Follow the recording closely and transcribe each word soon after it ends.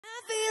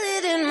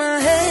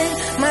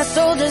My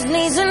shoulders,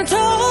 knees and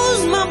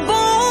toes, my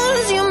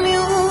bones, your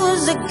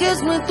music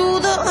gets me through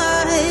the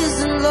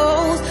highs and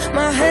lows.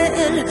 My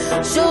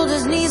head,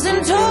 shoulders, knees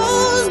and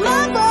toes,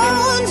 my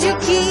bones, you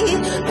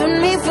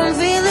keeping me from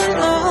feeling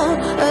all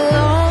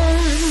alone.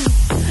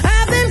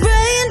 I've been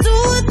praying to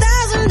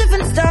 1,000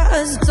 different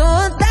stars, to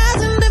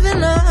 1,000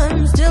 different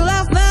arms, till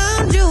I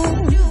found you.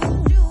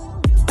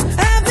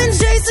 I've been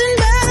chasing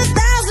by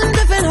 1,000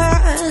 different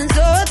hearts,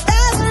 to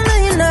 1,000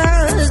 million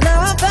hours, now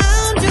I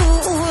found you.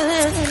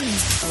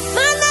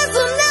 My nights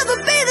will never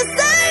be the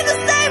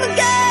same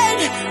again.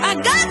 I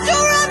got you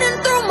running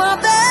through my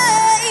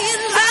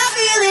veins. I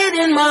feel it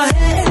in my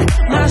head,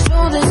 my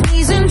shoulders,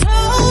 knees and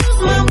toes,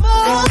 my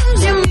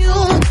bones, your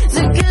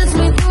music gets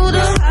me through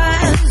the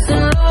highs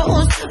and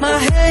lows. My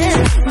head,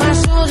 my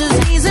shoulders,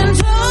 knees and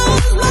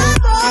toes, my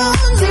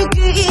bones, you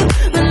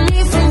keeping me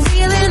from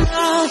feeling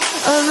all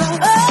alone.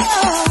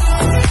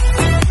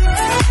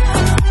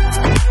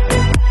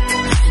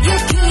 You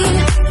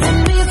keeping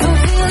me from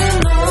feeling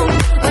all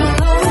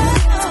alone.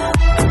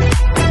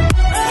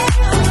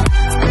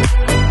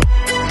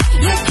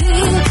 You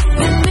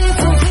keeping me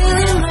from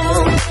feeling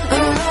all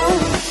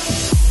alone.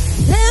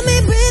 Let me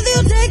breathe you,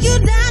 take you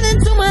down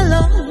into my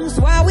lungs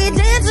while we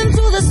dance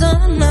into the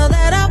sun. Now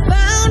that I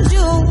found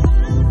you,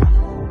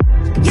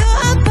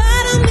 you're a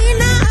part of me,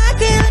 now I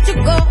can't let you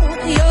go.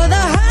 You're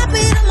the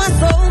heartbeat of my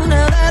soul,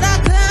 now that I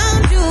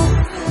found you.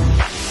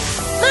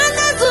 My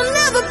nights will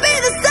never be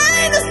the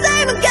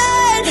same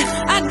again.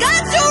 I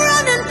got you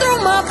running through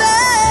my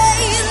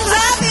veins.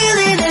 I feel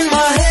it in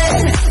my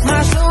head,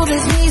 my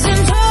shoulders, knees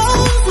and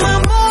toes, my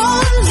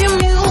bones, your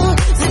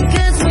music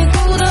gets me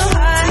through the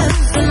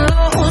highs and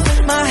lows.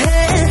 My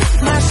head,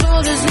 my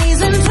shoulders,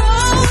 knees and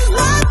toes,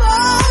 my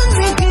bones,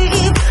 you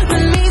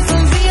keeping me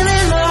from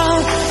feeling all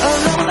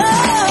alone.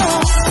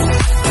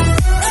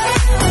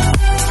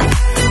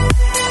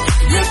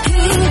 You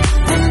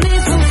keeping me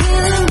from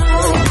feeling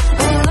all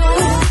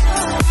alone.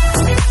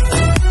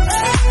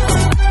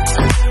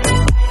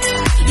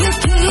 You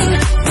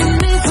keeping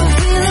me from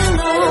feeling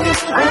all alone.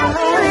 I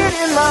feel it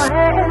in my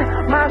head,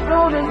 my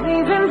shoulders,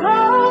 knees and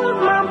toes,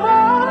 my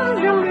bones,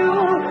 your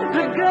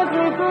music gets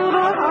me through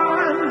the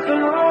highs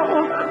and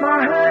lows. My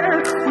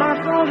head, my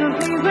shoulders,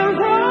 knees and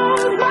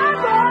toes, my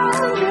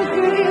bones, you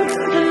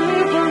keeping me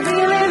from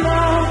feeling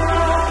all.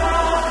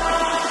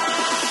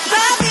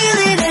 I feel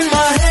it